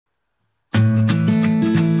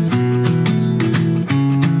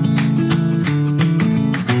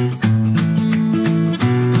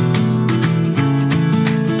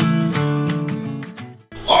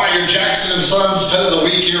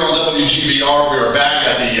are. We are back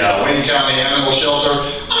at the Wayne County Animal Shelter.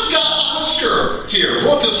 I've got Oscar here.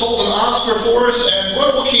 Brooke is holding Oscar for us, and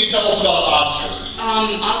what can you tell us about Oscar?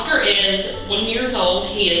 Oscar is 1 year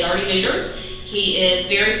old. He is already neutered. He is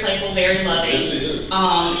very playful, very loving. Yes, he is.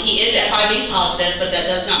 He is FIV positive, but that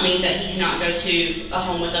does not mean that he cannot go to a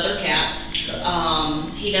home with other cats.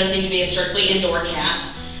 Okay. He does need to be a strictly indoor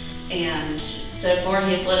cat, and so far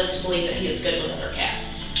he has led us to believe that he is good with other cats.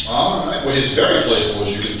 All right. Well, he's very playful,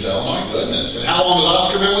 as you can tell. My goodness. And how long has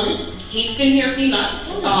Oscar been with you? He's been here a few months.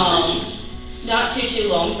 Not too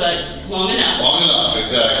long, but long enough. Long enough,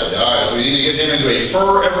 exactly. All right, so we need to get him into a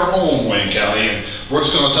forever home, Wayne County, and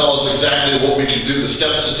Brooke's going to tell us exactly what we can do, the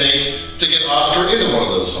steps to take to get Oscar into one of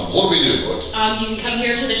those homes. What do we do, Brooke? You can come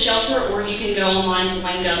here to the shelter, or you can go online to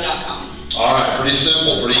waynegov.com. All right, pretty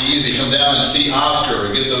simple, pretty easy. Come down and see Oscar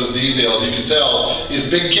and get those details. You can tell he's a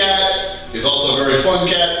big cat. He's also a very fun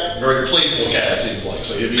cat, very playful cat, it seems like.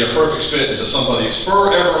 So he'd be a perfect fit into somebody's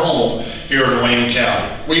forever home here in Wayne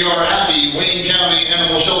County. We are at the Wayne County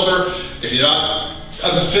Animal Shelter. If you're not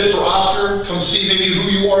fit for Oscar, come see maybe who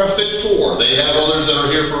you are fit for. They have others that are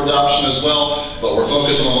here for adoption as well, but we're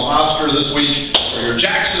focusing on Oscar this week for your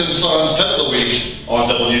Jackson & Sons Pet of the Week on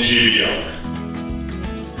WGBO.